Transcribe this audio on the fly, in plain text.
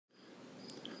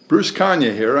Bruce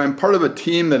Kania here. I'm part of a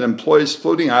team that employs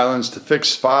floating islands to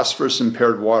fix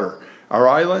phosphorus-impaired water. Our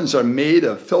islands are made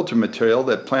of filter material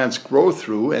that plants grow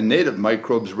through and native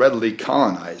microbes readily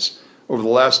colonize. Over the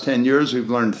last 10 years, we've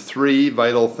learned three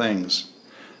vital things.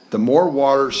 The more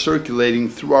water circulating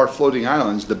through our floating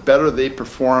islands, the better they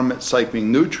perform at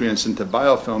cycling nutrients into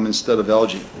biofilm instead of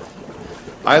algae.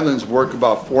 Islands work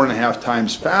about 4.5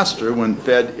 times faster when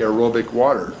fed aerobic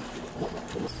water.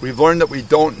 We've learned that we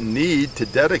don't need to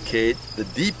dedicate the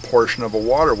deep portion of a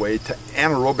waterway to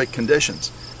anaerobic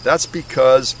conditions. That's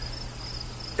because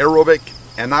aerobic,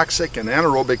 anoxic, and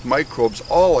anaerobic microbes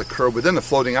all occur within a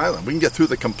floating island. We can get through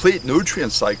the complete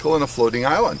nutrient cycle in a floating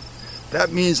island.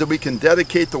 That means that we can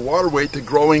dedicate the waterway to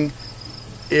growing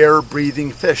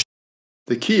air-breathing fish.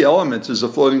 The key element is a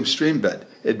floating stream bed.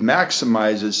 It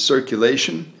maximizes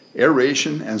circulation,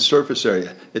 aeration, and surface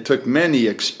area. It took many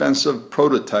expensive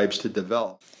prototypes to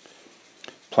develop.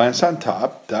 Plants on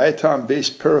top,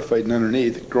 diatom-based periphyte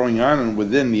underneath, growing on and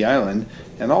within the island,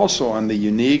 and also on the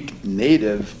unique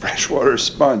native freshwater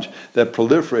sponge that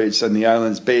proliferates on the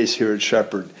island's base here at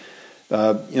Shepherd.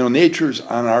 Nature's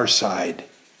on our side.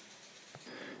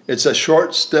 It's a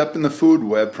short step in the food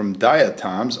web from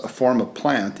diatoms, a form of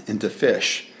plant, into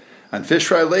fish. On Fish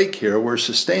Fry Lake here, we're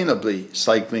sustainably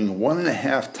cycling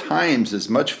 1.5 times as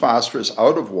much phosphorus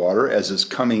out of water as is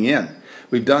coming in.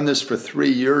 We've done this for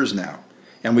 3 years now,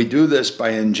 and we do this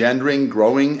by engendering,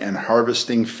 growing, and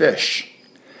harvesting fish.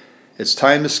 It's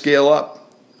time to scale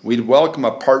up. We'd welcome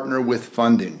a partner with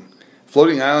funding.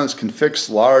 Floating islands can fix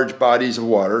large bodies of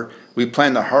water. We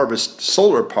plan to harvest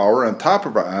solar power on top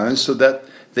of our islands so that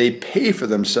they pay for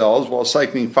themselves while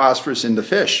cycling phosphorus into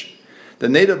fish. The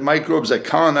native microbes that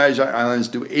colonize our islands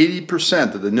do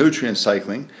 80% of the nutrient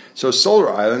cycling, so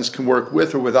solar islands can work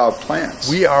with or without plants.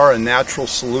 We are a natural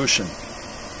solution.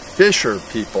 Fisher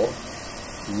people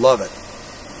love it.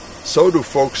 So do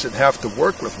folks that have to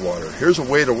work with water. Here's a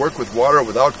way to work with water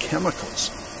without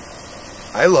chemicals.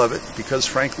 I love it because,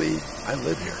 frankly, I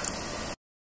live here.